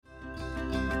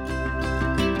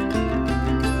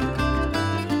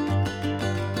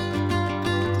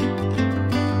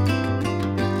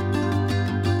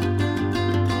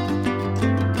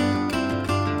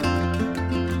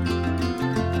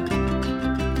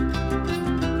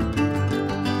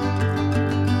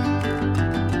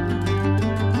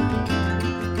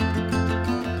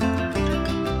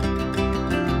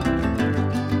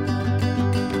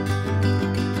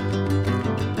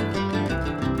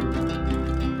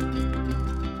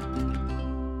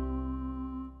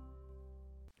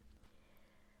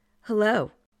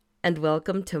Hello, and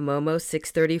welcome to Momo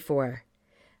 634,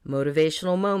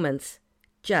 Motivational Moments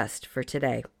just for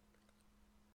today.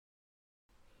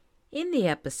 In the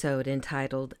episode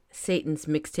entitled Satan's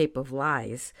Mixtape of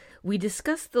Lies, we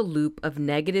discuss the loop of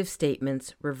negative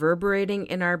statements reverberating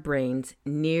in our brains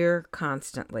near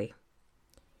constantly.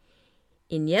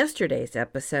 In yesterday's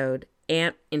episode,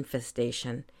 Ant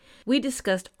Infestation, we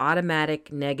discussed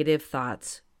automatic negative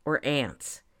thoughts, or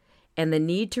ants, and the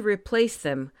need to replace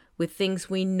them with things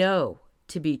we know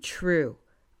to be true,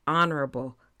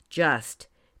 honorable, just,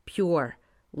 pure,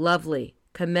 lovely,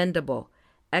 commendable,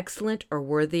 excellent, or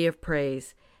worthy of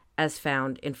praise, as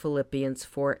found in Philippians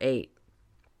 4:8.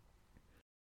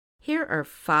 Here are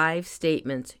 5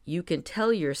 statements you can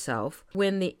tell yourself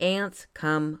when the ants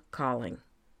come calling.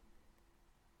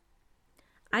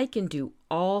 I can do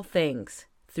all things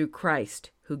through Christ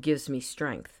who gives me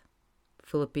strength.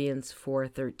 Philippians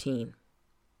 4:13.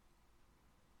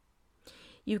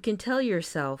 You can tell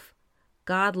yourself,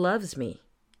 God loves me.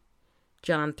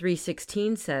 John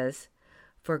 3:16 says,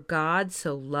 For God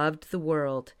so loved the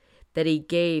world that he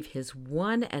gave his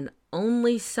one and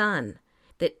only Son,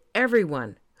 that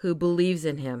everyone who believes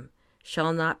in him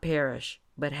shall not perish,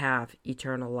 but have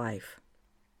eternal life.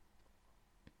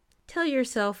 Tell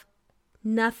yourself,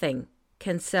 nothing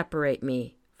can separate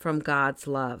me from God's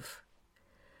love.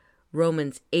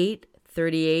 Romans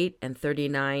 8:38 and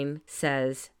 39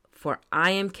 says, For I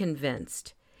am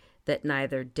convinced that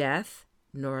neither death,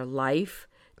 nor life,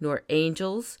 nor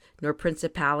angels, nor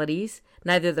principalities,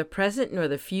 neither the present nor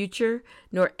the future,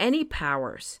 nor any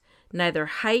powers, neither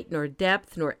height nor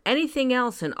depth, nor anything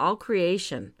else in all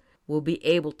creation will be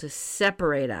able to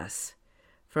separate us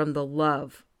from the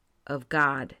love of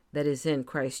God that is in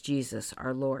Christ Jesus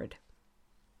our Lord.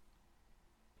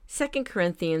 2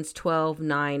 Corinthians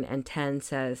 12:9 and 10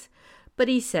 says, But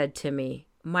he said to me,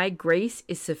 My grace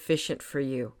is sufficient for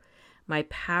you. My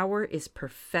power is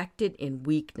perfected in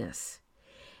weakness.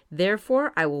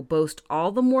 Therefore I will boast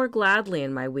all the more gladly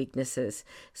in my weaknesses,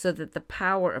 so that the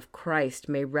power of Christ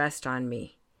may rest on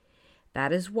me.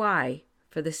 That is why,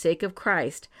 for the sake of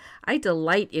Christ, I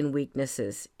delight in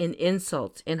weaknesses, in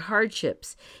insults, in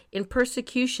hardships, in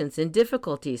persecutions, in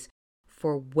difficulties.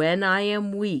 For when I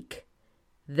am weak,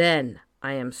 then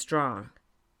I am strong.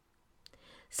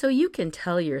 So you can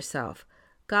tell yourself,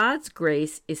 God's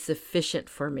grace is sufficient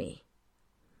for me.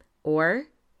 Or,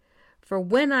 for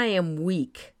when I am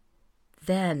weak,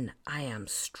 then I am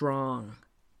strong.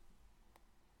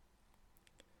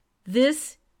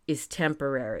 This is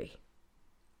temporary.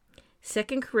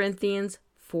 2 Corinthians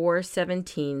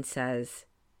 4:17 says,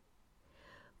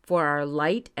 For our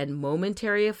light and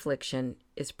momentary affliction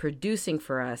is producing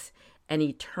for us an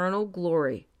eternal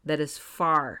glory that is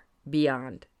far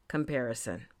beyond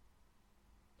comparison.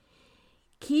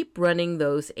 Keep running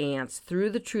those ants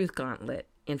through the truth gauntlet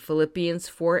in Philippians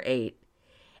 4:8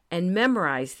 and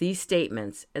memorize these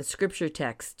statements and scripture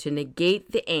texts to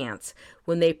negate the ants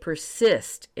when they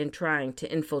persist in trying to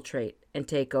infiltrate and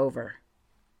take over.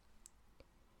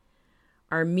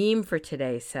 Our meme for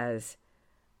today says,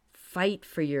 Fight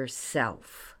for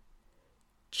yourself,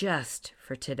 just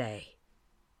for today.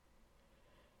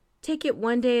 Take it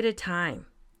one day at a time.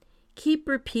 Keep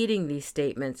repeating these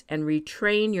statements and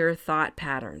retrain your thought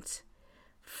patterns.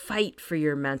 Fight for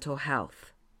your mental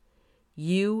health.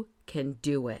 You can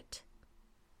do it.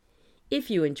 If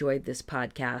you enjoyed this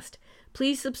podcast,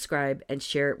 please subscribe and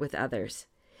share it with others.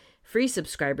 Free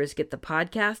subscribers get the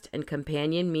podcast and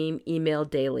companion meme emailed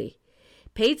daily.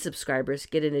 Paid subscribers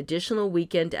get an additional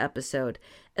weekend episode,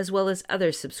 as well as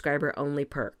other subscriber-only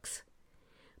perks.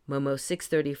 Momo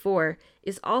 634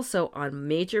 is also on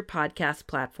major podcast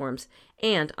platforms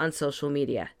and on social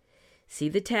media. See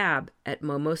the tab at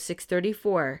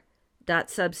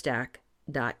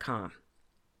momo634.substack.com.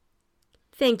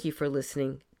 Thank you for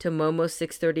listening to Momo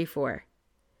 634,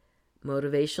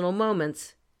 Motivational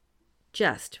Moments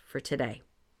just for today.